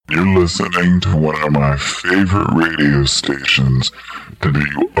listening to one of my favorite radio stations,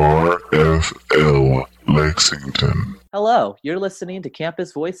 WRFL Lexington. Hello, you're listening to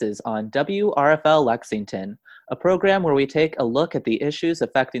Campus Voices on WRFL Lexington, a program where we take a look at the issues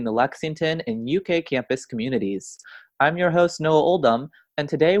affecting the Lexington and UK campus communities. I'm your host, Noah Oldham, and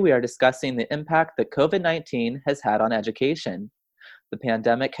today we are discussing the impact that COVID-19 has had on education. The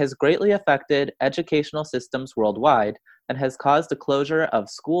pandemic has greatly affected educational systems worldwide and has caused the closure of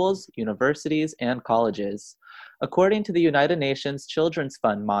schools, universities, and colleges. According to the United Nations Children's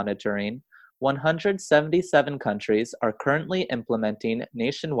Fund monitoring, 177 countries are currently implementing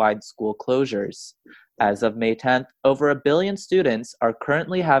nationwide school closures. As of May 10th, over 1 billion students are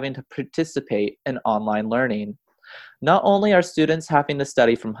currently having to participate in online learning. Not only are students having to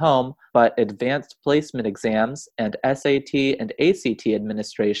study from home, but advanced placement exams and SAT and ACT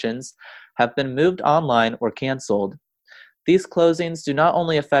administrations have been moved online or canceled. These closings do not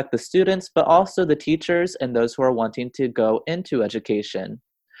only affect the students, but also the teachers and those who are wanting to go into education.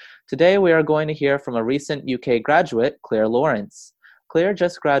 Today, we are going to hear from a recent UK graduate, Claire Lawrence. Claire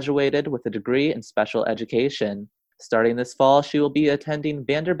just graduated with a degree in special education. Starting this fall, she will be attending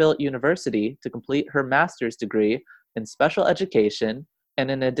Vanderbilt University to complete her master's degree in special education and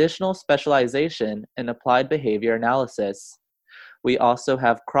an additional specialization in applied behavior analysis. We also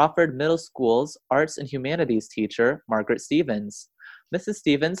have Crawford Middle School's Arts and Humanities teacher, Margaret Stevens. Mrs.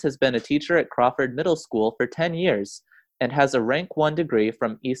 Stevens has been a teacher at Crawford Middle School for 10 years and has a Rank 1 degree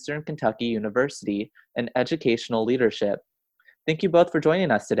from Eastern Kentucky University in educational leadership. Thank you both for joining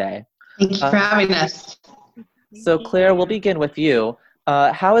us today. Thank you for having us. So Claire, we'll begin with you.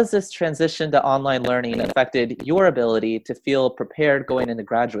 How has this transition to online learning affected your ability to feel prepared going into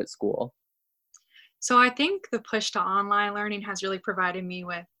graduate school? So I think the push to online learning has really provided me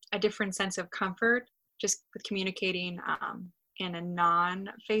with a different sense of comfort just with communicating in a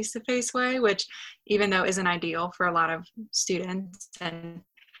non-face-to-face way, which even though isn't ideal for a lot of students and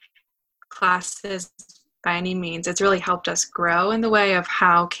classes by any means, it's really helped us grow in the way of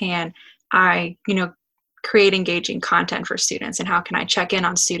how can I, create engaging content for students and how can I check in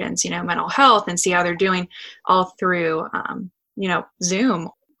on students, mental health and see how they're doing all through, Zoom.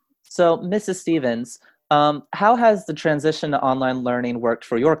 So Mrs. Stevens, how has the transition to online learning worked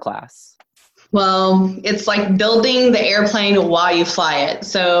for your class? Well, it's like building the airplane while you fly it.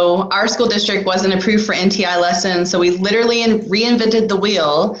 So our school district wasn't approved for NTI lessons, so we literally reinvented the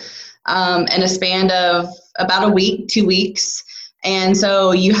wheel in a span of about a week, 2 weeks. And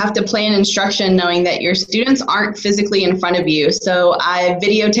so you have to plan instruction knowing that your students aren't physically in front of you. So I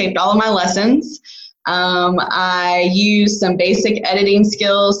videotaped all of my lessons. I used some basic editing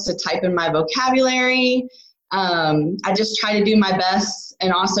skills to type in my vocabulary. I just try to do my best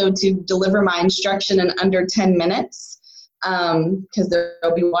and also to deliver my instruction in under 10 minutes because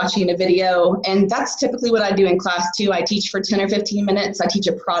they'll be watching a video. And that's typically what I do in class too. I teach for 10 or 15 minutes. I teach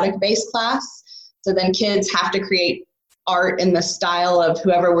a product-based class. So then kids have to create art in the style of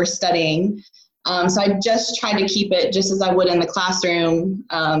whoever we're studying. So I just try to keep it just as I would in the classroom,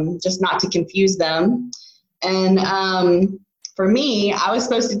 just not to confuse them. And for me, I was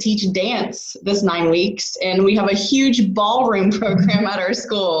supposed to teach dance this 9 weeks, and we have a huge ballroom program at our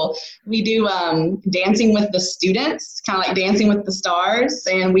school. We do dancing with the students, kind of like Dancing with the Stars,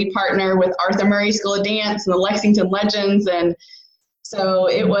 and we partner with Arthur Murray School of Dance and the Lexington Legends. And so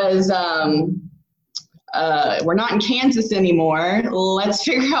it was... we're not in Kansas anymore. Let's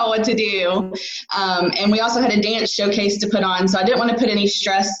figure out what to do. And we also had a dance showcase to put on. So I didn't want to put any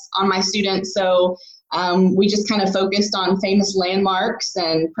stress on my students. So we just kind of focused on famous landmarks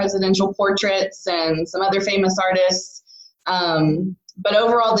and presidential portraits and some other famous artists. But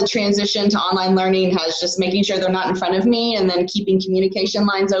overall, the transition to online learning has just making sure they're not in front of me and then keeping communication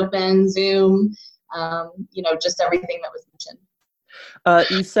lines open, Zoom, just everything that was mentioned.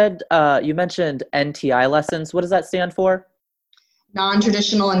 You mentioned NTI lessons. What does that stand for?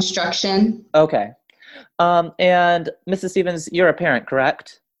 Non-traditional instruction. Okay. And Mrs. Stevens, you're a parent,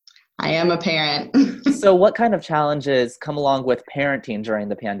 correct? I am a parent. So what kind of challenges come along with parenting during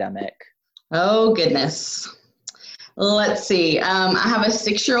the pandemic? Oh, goodness. Let's see. I have a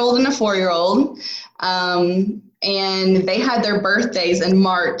 6-year-old and a 4-year-old. And they had their birthdays in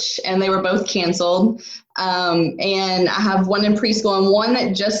March, and they were both canceled. And I have one in preschool and one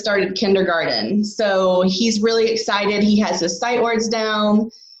that just started kindergarten. So he's really excited. He has his sight words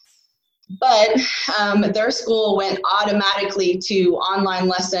down. But their school went automatically to online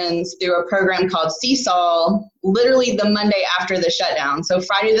lessons through a program called Seesaw, literally the Monday after the shutdown. So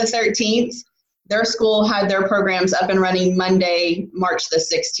Friday the 13th, their school had their programs up and running Monday, March the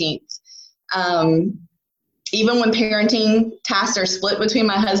 16th. even when parenting tasks are split between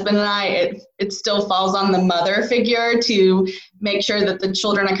my husband and I, it still falls on the mother figure to make sure that the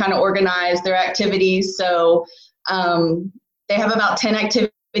children are kind of organized, their activities. So they have about 10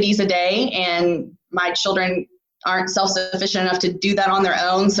 activities a day, and my children aren't self-sufficient enough to do that on their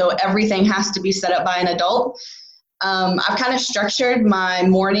own. So everything has to be set up by an adult. I've kind of structured my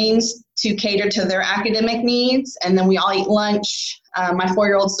mornings to cater to their academic needs, and then we all eat lunch. My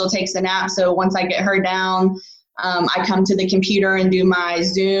 4-year-old still takes a nap, so once I get her down, I come to the computer and do my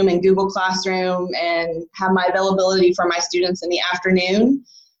Zoom and Google Classroom and have my availability for my students in the afternoon.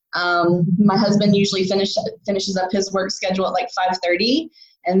 My husband usually finishes up his work schedule at like 5:30,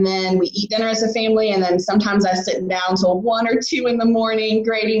 and then we eat dinner as a family, and then sometimes I sit down till 1 or 2 in the morning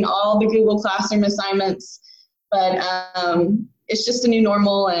grading all the Google Classroom assignments. But it's just a new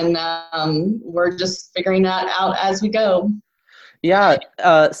normal, and we're just figuring that out as we go. Yeah,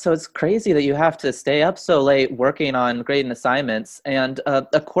 so it's crazy that you have to stay up so late working on grading assignments. And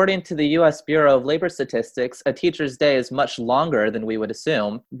according to the U.S. Bureau of Labor Statistics, a teacher's day is much longer than we would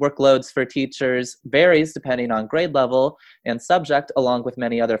assume. Workloads for teachers varies depending on grade level and subject, along with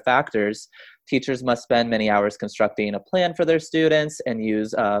many other factors. Teachers must spend many hours constructing a plan for their students and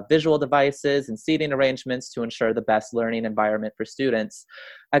use visual devices and seating arrangements to ensure the best learning environment for students.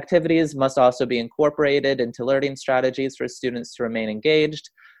 Activities must also be incorporated into learning strategies for students to remain engaged.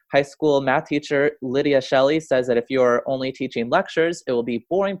 High school math teacher Lydia Shelley says that if you're only teaching lectures, it will be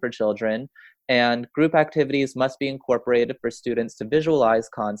boring for children, and group activities must be incorporated for students to visualize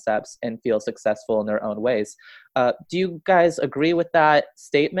concepts and feel successful in their own ways. Do you guys agree with that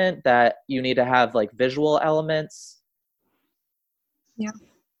statement that you need to have like visual elements? Yeah,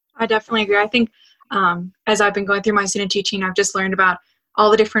 I definitely agree. I think as I've been going through my student teaching, I've just learned about all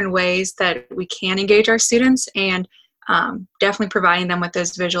the different ways that we can engage our students, and definitely providing them with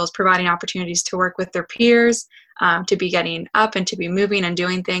those visuals, providing opportunities to work with their peers, to be getting up and to be moving and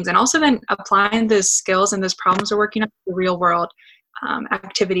doing things, and also then applying those skills and those problems we're working on to the real world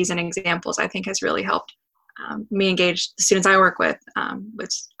activities and examples, I think has really helped me engage the students I work with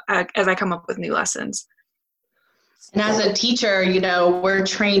as I come up with new lessons. And as a teacher, we're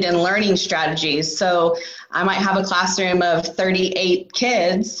trained in learning strategies. So I might have a classroom of 38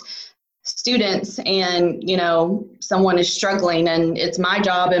 students, and, someone is struggling, and it's my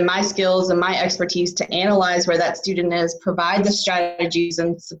job and my skills and my expertise to analyze where that student is, provide the strategies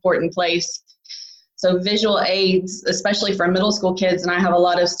and support in place. So visual aids, especially for middle school kids, and I have a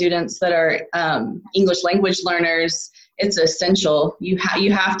lot of students that are English language learners, it's essential. You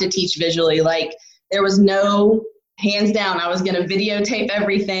have to teach visually. Like, there was no, hands down, I was going to videotape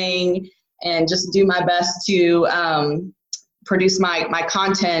everything and just do my best to produce my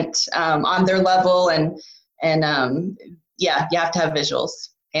content on their level, and you have to have visuals,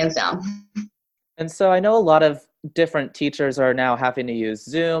 hands down. And so I know a lot of different teachers are now having to use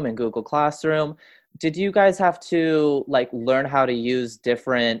Zoom and Google Classroom. Did you guys have to learn how to use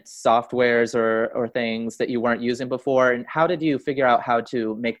different softwares or things that you weren't using before? And how did you figure out how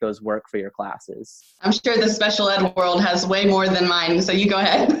to make those work for your classes? I'm sure the special ed world has way more than mine, so you go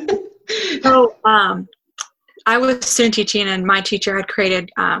ahead. So I was student teaching, and my teacher had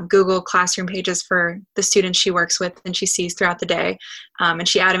created Google Classroom pages for the students she works with and she sees throughout the day. And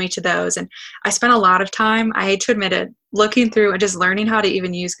she added me to those. And I spent a lot of time, I hate to admit it, looking through and just learning how to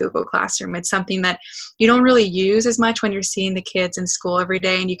even use Google Classroom. It's something that you don't really use as much when you're seeing the kids in school every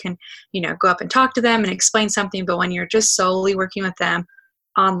day, and you can, go up and talk to them and explain something. But when you're just solely working with them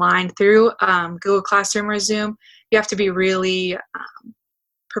online through Google Classroom or Zoom, you have to be really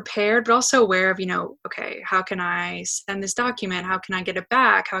prepared, but also aware of, okay, how can I send this document? How can I get it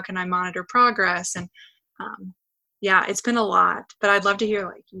back? How can I monitor progress? And it's been a lot, but I'd love to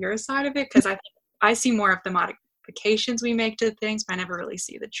hear your side of it, because I see more of the modifications we make to things, but I never really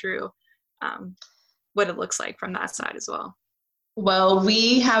see the true, what it looks like from that side as well. Well,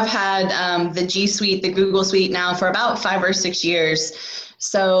 we have had the G Suite, the Google Suite now for about 5 or 6 years.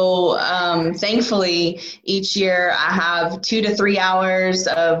 So thankfully, each year I have 2 to 3 hours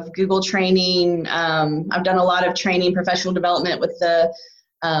of Google training. I've done a lot of training, professional development with the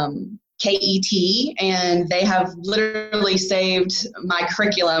KET, and they have literally saved my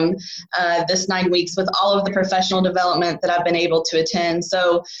curriculum this 9 weeks with all of the professional development that I've been able to attend.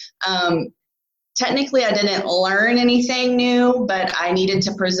 So technically, I didn't learn anything new, but I needed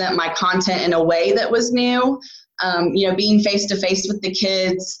to present my content in a way that was new. Being face-to-face with the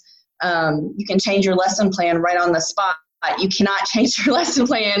kids, you can change your lesson plan right on the spot. You cannot change your lesson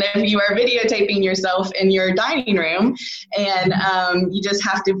plan if you are videotaping yourself in your dining room, and you just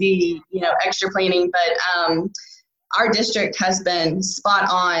have to be, extra planning. But our district has been spot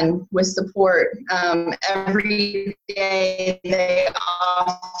on with support. Every day they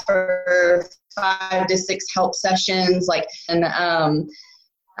offer 5 to 6 help sessions,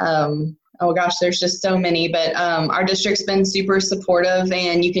 oh gosh, there's just so many, but our district's been super supportive,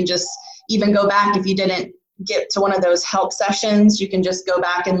 and you can just even go back if you didn't get to one of those help sessions, you can just go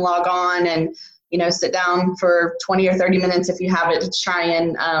back and log on and, sit down for 20 or 30 minutes if you have it to try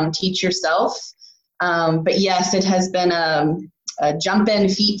and teach yourself. But yes, it has been a jump in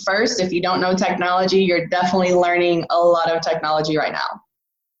feet first. If you don't know technology, you're definitely learning a lot of technology right now.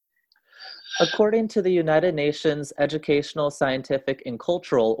 According to the United Nations Educational, Scientific, and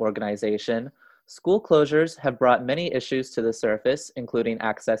Cultural Organization, school closures have brought many issues to the surface, including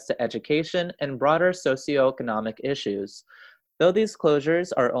access to education and broader socioeconomic issues. Though these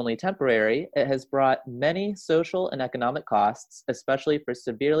closures are only temporary, it has brought many social and economic costs, especially for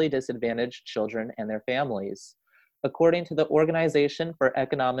severely disadvantaged children and their families. According to the Organization for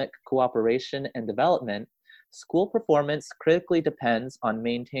Economic Cooperation and Development, school performance critically depends on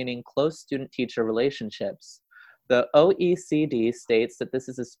maintaining close student-teacher relationships. The OECD states that this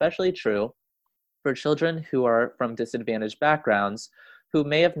is especially true for children who are from disadvantaged backgrounds, who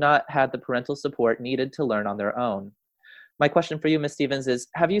may have not had the parental support needed to learn on their own. My question for you, Ms. Stevens, is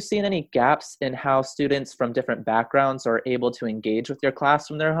have you seen any gaps in how students from different backgrounds are able to engage with your class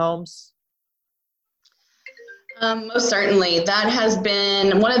from their homes? Most certainly. That has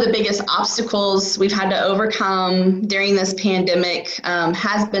been one of the biggest obstacles we've had to overcome during this pandemic,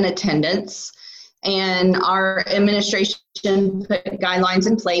 has been attendance. And our administration put guidelines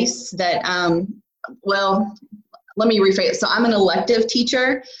in place that, let me rephrase. So I'm an elective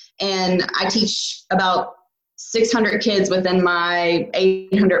teacher, and I teach about 600 kids within my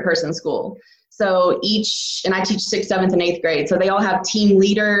 800-person school. So and I teach 6th, 7th, and 8th grade. So they all have team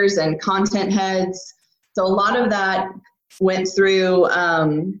leaders and content heads. So a lot of that went through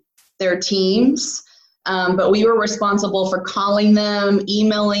their teams, but we were responsible for calling them,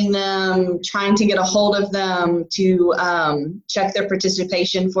 emailing them, trying to get a hold of them to check their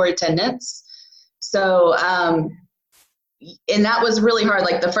participation for attendance. So, and that was really hard,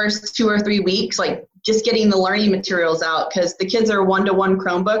 like the first 2 or 3 weeks, like just getting the learning materials out, because the kids are one-to-one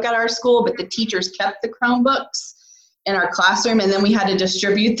Chromebook at our school, but the teachers kept the Chromebooks in our classroom, and then we had to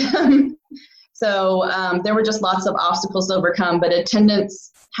distribute them. So there were just lots of obstacles to overcome, but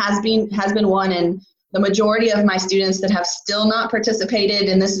attendance has been one, and the majority of my students that have still not participated,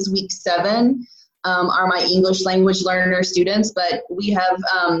 and this is week 7, are my English language learner students, but we have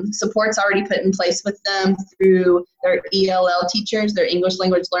supports already put in place with them through their ELL teachers, their English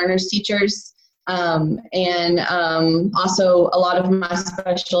language learners teachers, and also a lot of my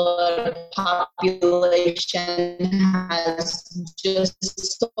special ed population has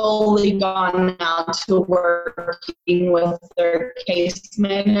just solely gone out to working with their case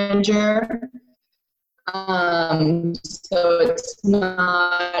manager. So it's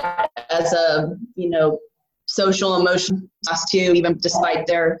not as a, social emotion class too, even despite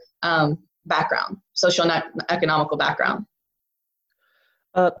their background, social and economical background.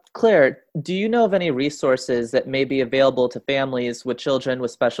 Claire, do you know of any resources that may be available to families with children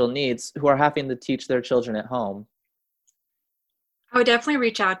with special needs who are having to teach their children at home? I would definitely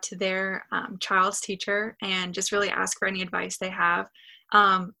reach out to their child's teacher and just really ask for any advice they have.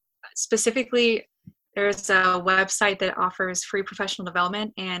 Specifically, there's a website that offers free professional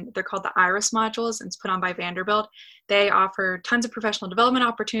development, and they're called the IRIS modules, and it's put on by Vanderbilt. They offer tons of professional development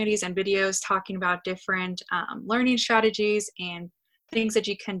opportunities and videos talking about different learning strategies and things that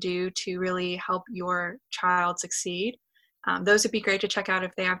you can do to really help your child succeed. Those would be great to check out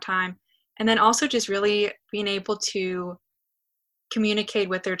if they have time. And then also just really being able to communicate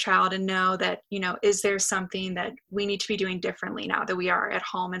with their child and know that, is there something that we need to be doing differently now that we are at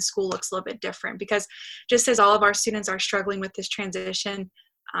home and school looks a little bit different? Because just as all of our students are struggling with this transition,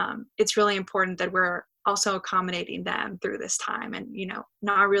 it's really important that we're also accommodating them through this time and,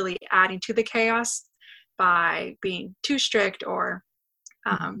 not really adding to the chaos by being too strict or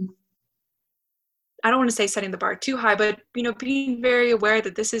I don't want to say setting the bar too high, but, being very aware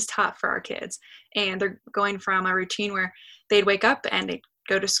that this is tough for our kids, and they're going from a routine where they'd wake up and they'd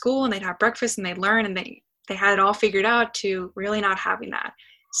go to school and they'd have breakfast and they'd learn and they had it all figured out to really not having that.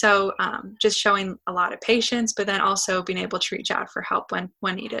 So just showing a lot of patience, but then also being able to reach out for help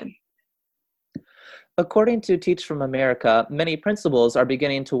when needed. According to Teach from America, many principals are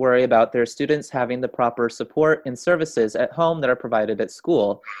beginning to worry about their students having the proper support and services at home that are provided at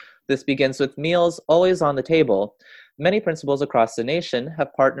school. This begins with meals always on the table. Many principals across the nation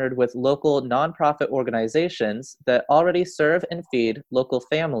have partnered with local nonprofit organizations that already serve and feed local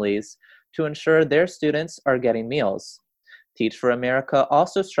families to ensure their students are getting meals. Teach for America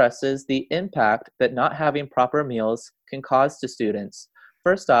also stresses the impact that not having proper meals can cause to students,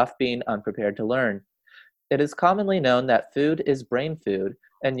 first off, being unprepared to learn. It is commonly known that food is brain food,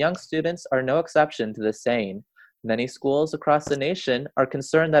 and young students are no exception to this saying. Many schools across the nation are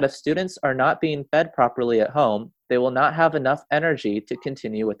concerned that if students are not being fed properly at home, they will not have enough energy to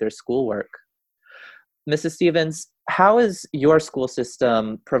continue with their schoolwork. Mrs. Stevens, how is your school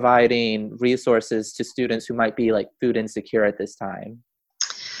system providing resources to students who might be food insecure at this time?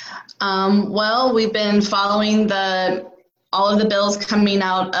 Well, we've been following all of the bills coming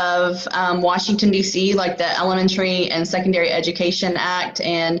out of Washington, D.C., like the Elementary and Secondary Education Act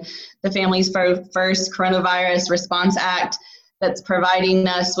and the Families First Coronavirus Response Act, that's providing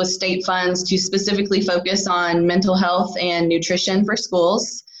us with state funds to specifically focus on mental health and nutrition for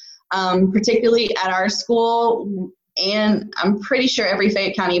schools, particularly at our school. And I'm pretty sure every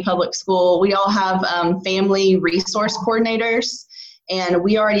Fayette County public school, we all have family resource coordinators, and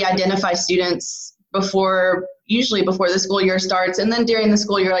we already identify students usually before the school year starts, and then during the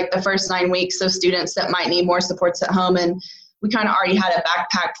school year, like the first 9 weeks of students that might need more supports at home. And we kind of already had a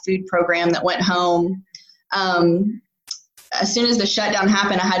backpack food program that went home. As soon as the shutdown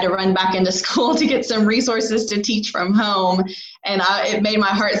happened, I had to run back into school to get some resources to teach from home. And it made my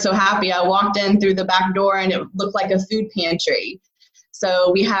heart so happy. I walked in through the back door and it looked like a food pantry.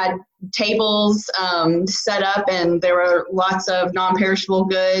 So we had tables set up, and there were lots of non-perishable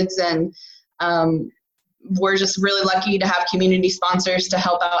goods. And we're just really lucky to have community sponsors to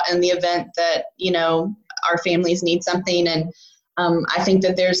help out in the event that, our families need something. And I think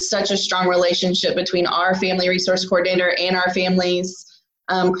that there's such a strong relationship between our family resource coordinator and our families.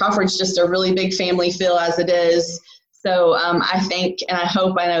 Crawford's just a really big family feel as it is. So I think, and I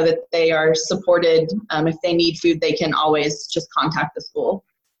hope, I know that they are supported. If they need food, they can always just contact the school.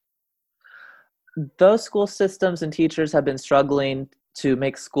 Those school systems and teachers have been struggling to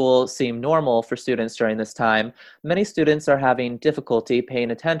make school seem normal for students during this time. Many students are having difficulty paying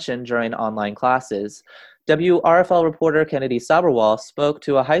attention during online classes. WRFL reporter Kennedy Saberwall spoke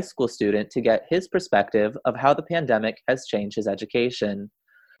to a high school student to get his perspective of how the pandemic has changed his education.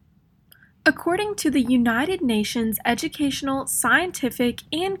 According to the United Nations Educational, Scientific,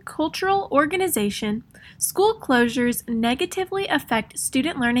 and Cultural Organization, school closures negatively affect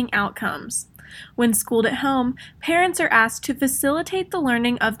student learning outcomes. When schooled at home, parents are asked to facilitate the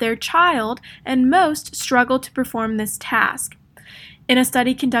learning of their child, and most struggle to perform this task. In a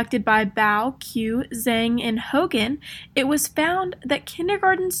study conducted by Bao, Q, Zhang, and Hogan, it was found that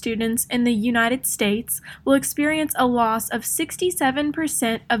kindergarten students in the United States will experience a loss of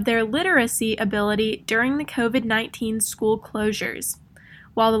 67% of their literacy ability during the COVID-19 school closures.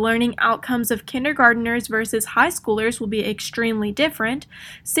 While the learning outcomes of kindergarteners versus high schoolers will be extremely different,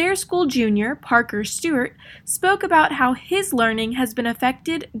 Sayre School Jr. Parker Stewart spoke about how his learning has been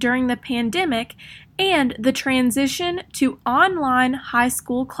affected during the pandemic and the transition to online high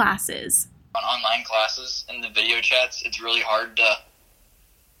school classes. On online classes and the video chats, it's really hard to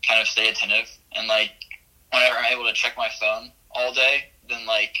kind of stay attentive. And whenever I'm able to check my phone all day, then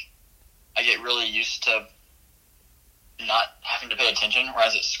I get really used to not having to pay attention,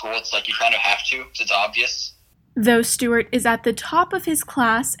 whereas at school it's you kind of have to, because it's obvious. Though Stewart is at the top of his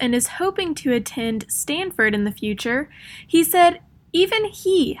class and is hoping to attend Stanford in the future, he said even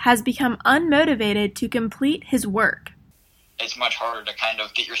he has become unmotivated to complete his work. It's much harder to kind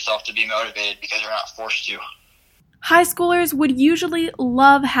of get yourself to be motivated because you're not forced to. High schoolers would usually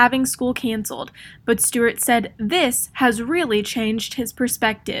love having school canceled, but Stewart said this has really changed his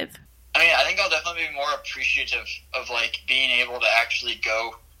perspective. I think I'll definitely be more appreciative of being able to actually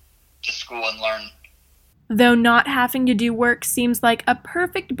go to school and learn. Though not having to do work seems like a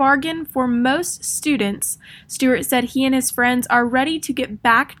perfect bargain for most students, Stewart said he and his friends are ready to get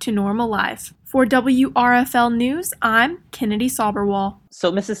back to normal life. For WRFL News, I'm Kennedy Saberwall.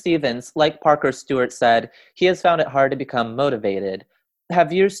 So Mrs. Stevens, like Parker Stewart said, he has found it hard to become motivated.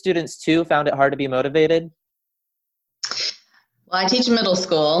 Have your students too found it hard to be motivated? Well, I teach middle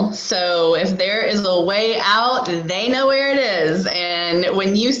school, so if there is a way out, they know where it is. And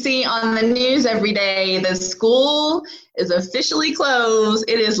when you see on the news every day, the school is officially closed,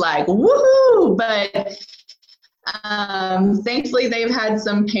 it is woohoo! But thankfully, they've had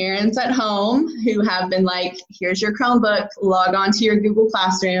some parents at home who have been here's your Chromebook, log on to your Google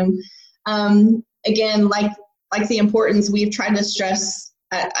Classroom. Again, like the importance, we've tried to stress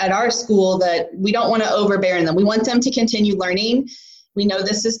at our school that we don't want to overbear them. We want them to continue learning. We know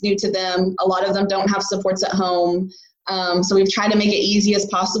this is new to them. A lot of them don't have supports at home. So we've tried to make it easy as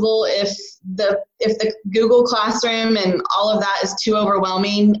possible. If the Google Classroom and all of that is too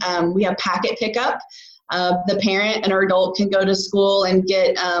overwhelming, we have packet pickup. The parent and or adult can go to school and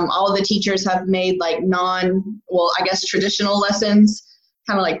get, all of the teachers have made like traditional lessons,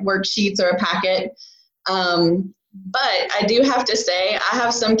 kind of like worksheets or a packet. But I do have to say, I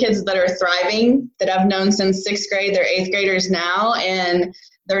have some kids that are thriving that I've known since 6th grade. They're 8th graders now, and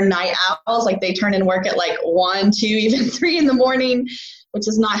they're night owls. Like they turn in work at like 1, 2, even 3 in the morning, which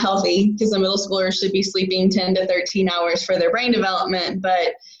is not healthy because the middle schoolers should be sleeping 10 to 13 hours for their brain development.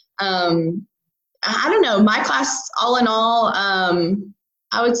 But I don't know, my class, all in all,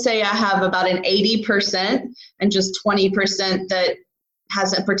 I would say I have about an 80% and just 20% that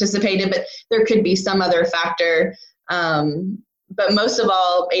hasn't participated, but there could be some other factor. But most of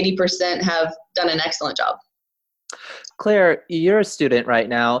all, 80% have done an excellent job. Claire, you're a student right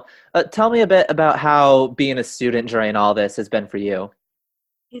now. Tell me a bit about how being a student during all this has been for you.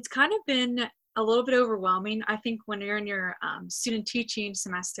 It's kind of been a little bit overwhelming. I think when you're in your student teaching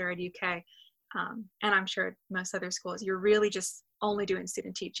semester at UK, and I'm sure most other schools, you're really just only doing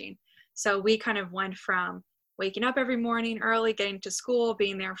student teaching. So we kind of went from waking up every morning early, getting to school,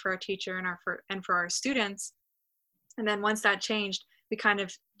 being there for our teacher and for our students. And then once that changed, we kind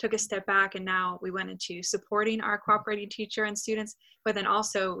of took a step back, and now we went into supporting our cooperating teacher and students, but then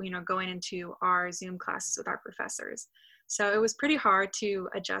also, going into our Zoom classes with our professors. So it was pretty hard to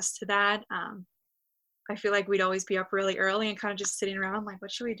adjust to that. I feel like we'd always be up really early and kind of just sitting around like,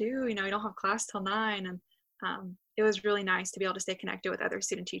 what should we do? We don't have class till 9. And it was really nice to be able to stay connected with other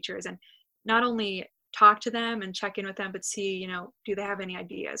student teachers and not only talk to them and check in with them, but see, do they have any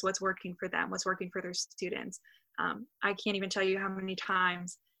ideas? What's working for them? What's working for their students? I can't even tell you how many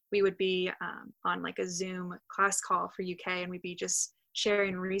times we would be on like a Zoom class call for UK, and we'd be just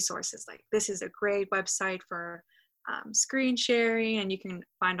sharing resources. Like, this is a great website for screen sharing, and you can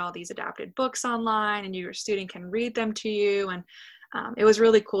find all these adapted books online, and your student can read them to you. And it was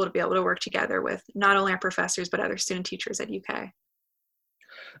really cool to be able to work together with not only our professors, but other student teachers at UK.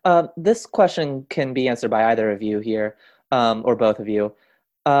 This question can be answered by either of you here, or both of you.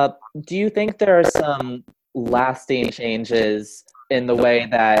 Do you think there are some lasting changes in the way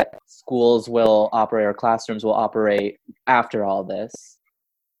that schools will operate or classrooms will operate after all this?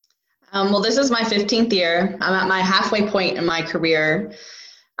 Well, this is my 15th year. I'm at my halfway point in my career.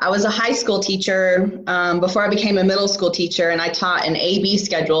 I was a high school teacher before I became a middle school teacher, and I taught an A-B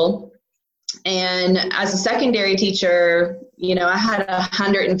schedule. And as a secondary teacher, I had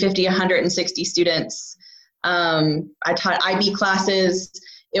 150, 160 students. I taught IB classes.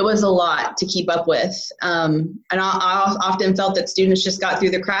 It was a lot to keep up with. And I often felt that students just got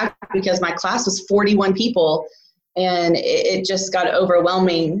through the crack because my class was 41 people. And it just got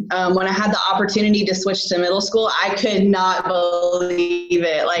overwhelming. When I had the opportunity to switch to middle school, I could not believe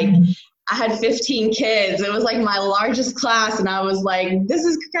it. Like, I had 15 kids. It was like my largest class, and I was like, this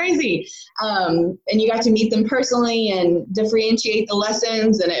is crazy. And you got to meet them personally and differentiate the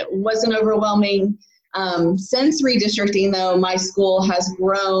lessons, and it wasn't overwhelming. Since redistricting, though, my school has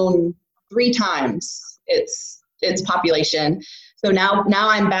grown 3 times its population. So now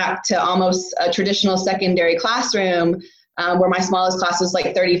I'm back to almost a traditional secondary classroom where my smallest class was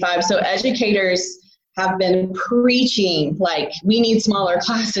like 35. So educators have been preaching, like, we need smaller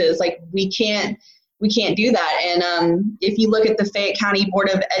classes. Like, we can't do that. And if you look at the Fayette County Board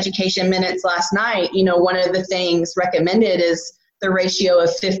of Education minutes last night, one of the things recommended is the ratio of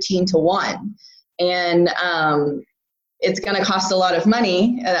 15-1. And it's going to cost a lot of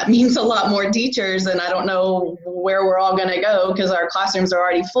money, and that means a lot more teachers, and I don't know where we're all going to go because our classrooms are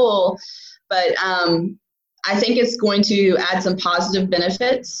already full. But I think it's going to add some positive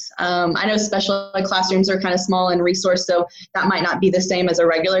benefits. I know special ed classrooms are kind of small and resourced, so that might not be the same as a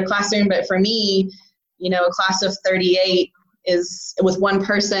regular classroom. But for me, a class of 38 is with one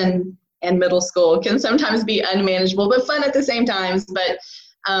person, and middle school can sometimes be unmanageable, but fun at the same times. But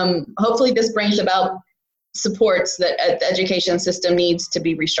hopefully this brings about supports that the education system needs to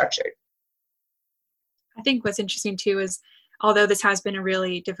be restructured. I think what's interesting too is, although this has been a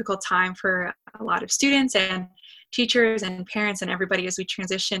really difficult time for a lot of students and teachers and parents and everybody as we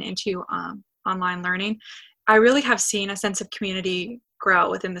transition into online learning, I really have seen a sense of community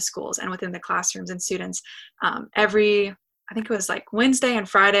grow within the schools and within the classrooms and students. I think it was like Wednesday and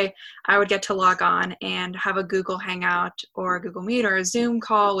Friday, I would get to log on and have a Google Hangout or a Google Meet or a Zoom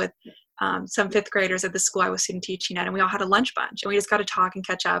call with some 5th graders at the school I was student teaching at, and we all had a lunch bunch, and we just got to talk and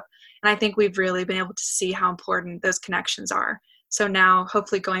catch up. And I think we've really been able to see how important those connections are. So now,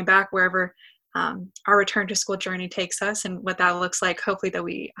 hopefully going back wherever our return to school journey takes us and what that looks like, hopefully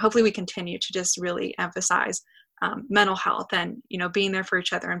we continue to just really emphasize mental health and, being there for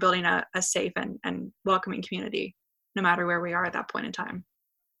each other and building a safe and welcoming community, no matter where we are at that point in time.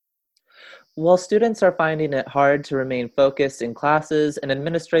 While students are finding it hard to remain focused in classes and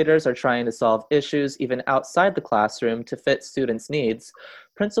administrators are trying to solve issues even outside the classroom to fit students' needs,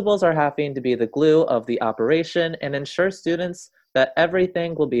 principals are having to be the glue of the operation and ensure students that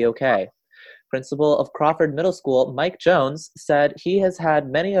everything will be okay. Principal of Crawford Middle School, Mike Jones, said he has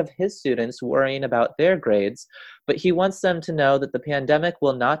had many of his students worrying about their grades, but he wants them to know that the pandemic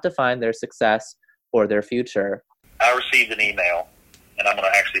will not define their success or their future. I received an email, and I'm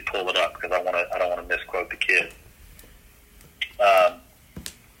going to actually pull it up because I don't want to misquote the kid.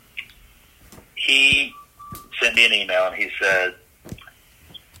 He sent me an email, and he said,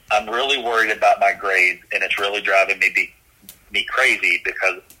 "I'm really worried about my grades, and it's really driving me crazy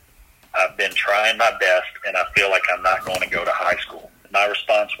because I've been trying my best, and I feel like I'm not going to go to high school." My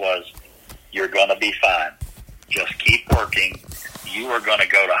response was, "You're going to be fine. Just keep working. You are going to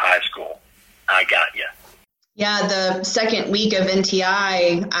go to high school. I got you." Yeah, the second week of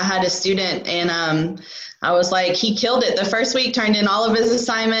NTI, I had a student, and I was like, he killed it. The first week, turned in all of his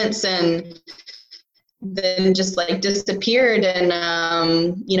assignments, and then just disappeared.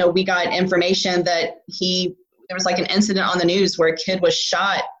 And we got information that there was an incident on the news where a kid was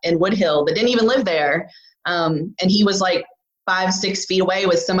shot in Woodhill that didn't even live there. And he was 5-6 feet away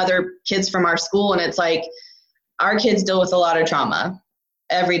with some other kids from our school. And it's our kids deal with a lot of trauma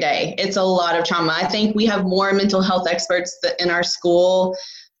every day. It's a lot of trauma. I think we have more mental health experts in our school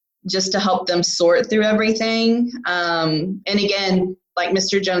just to help them sort through everything. And again, like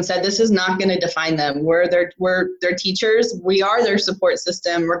Mr. Jones said, this is not going to define them. We're their teachers. We are their support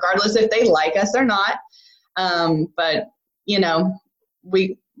system, regardless if they like us or not. But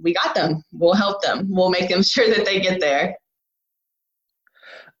we got them. We'll help them. We'll make them sure that they get there.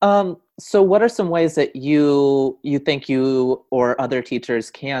 So what are some ways that you think you or other teachers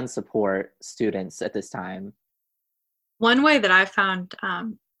can support students at this time? One way that I found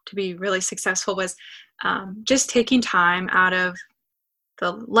to be really successful was just taking time out of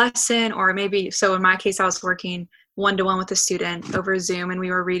the lesson, or maybe, so in my case, I was working one-to-one with a student over Zoom, and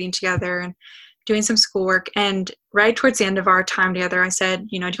we were reading together and doing some schoolwork. And right towards the end of our time together, I said,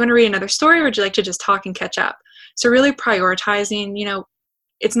 do you want to read another story, or would you like to just talk and catch up? So really prioritizing,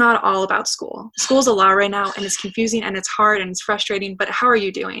 it's not all about school. School's a lot right now, and it's confusing and it's hard and it's frustrating, but how are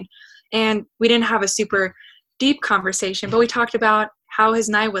you doing? And we didn't have a super deep conversation, but we talked about how his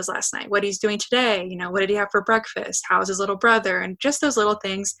night was last night, what he's doing today, what did he have for breakfast, how's his little brother, and just those little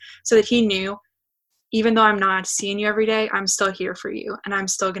things, so that he knew, even though I'm not seeing you every day, I'm still here for you, and I'm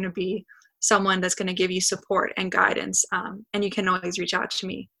still going to be someone that's going to give you support and guidance, and you can always reach out to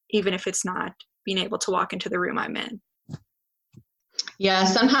me, even if it's not being able to walk into the room I'm in. Yeah,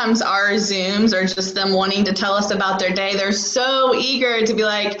 sometimes our Zooms are just them wanting to tell us about their day. They're so eager to be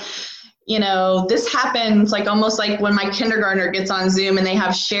like, this happens, almost like when my kindergartner gets on Zoom and they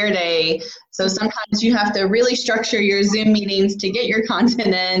have share day. So sometimes you have to really structure your Zoom meetings to get your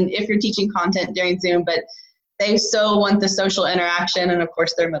content in if you're teaching content during Zoom, but they so want the social interaction, and of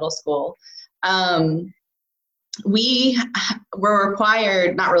course they're middle school. We were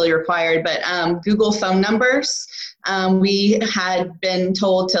required, not really required, but Google phone numbers. We had been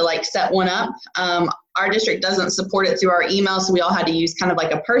told to set one up. Our district doesn't support it through our email, so we all had to use kind of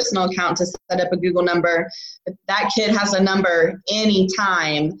a personal account to set up a Google number. But that kid has a number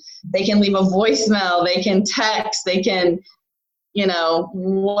anytime. They can leave a voicemail, they can text, they can,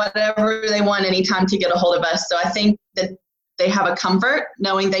 whatever they want anytime to get a hold of us. So I think that they have a comfort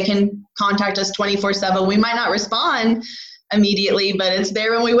knowing they can contact us 24/7. We might not respond immediately, but it's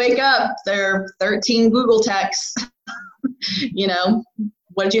there when we wake up. There are 13 Google texts.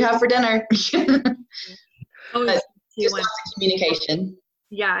 What did you have for dinner? But just lots of communication.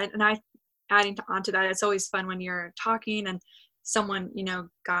 Yeah, and adding onto that, it's always fun when you're talking and someone,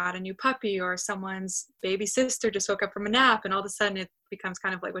 got a new puppy, or someone's baby sister just woke up from a nap, and all of a sudden it becomes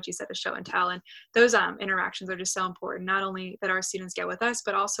kind of like what you said, a show and tell. And those interactions are just so important, not only that our students get with us,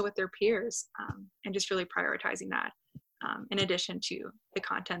 but also with their peers, and just really prioritizing that in addition to the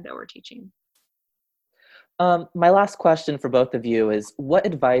content that we're teaching. My last question for both of you is, what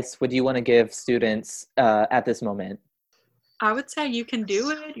advice would you want to give students at this moment? I would say you can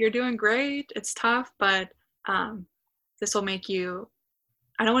do it. You're doing great. It's tough, but this will make you,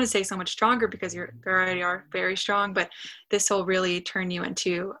 I don't want to say so much stronger, because you already are very strong, but this will really turn you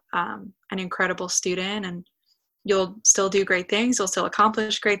into an incredible student, and you'll still do great things. You'll still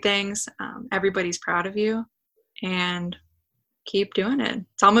accomplish great things. Everybody's proud of you, and keep doing it.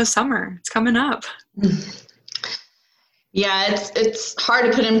 It's almost summer. It's coming up. Yeah, it's hard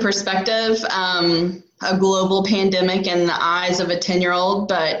to put in perspective. a global pandemic in the eyes of a 10-year-old,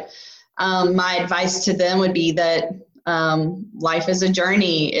 but my advice to them would be that life is a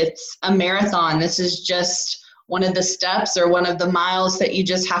journey. It's a marathon. This is just one of the steps or one of the miles that you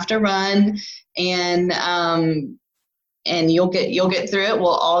just have to run, and you'll get through it. We'll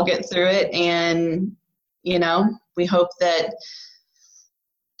all get through it, and we hope that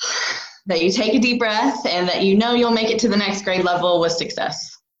you take a deep breath and that you'll make it to the next grade level with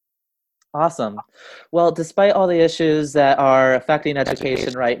success. Awesome. Well, despite all the issues that are affecting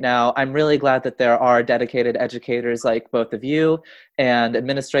education right now, I'm really glad that there are dedicated educators like both of you and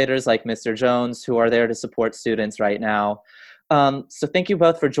administrators like Mr. Jones who are there to support students right now. So thank you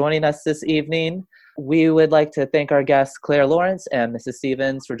both for joining us this evening. We would like to thank our guests, Claire Lawrence and Mrs.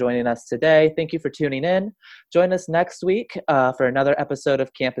 Stevens, for joining us today. Thank you for tuning in. Join us next week for another episode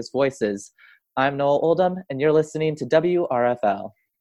of Campus Voices. I'm Noel Oldham, and you're listening to WRFL.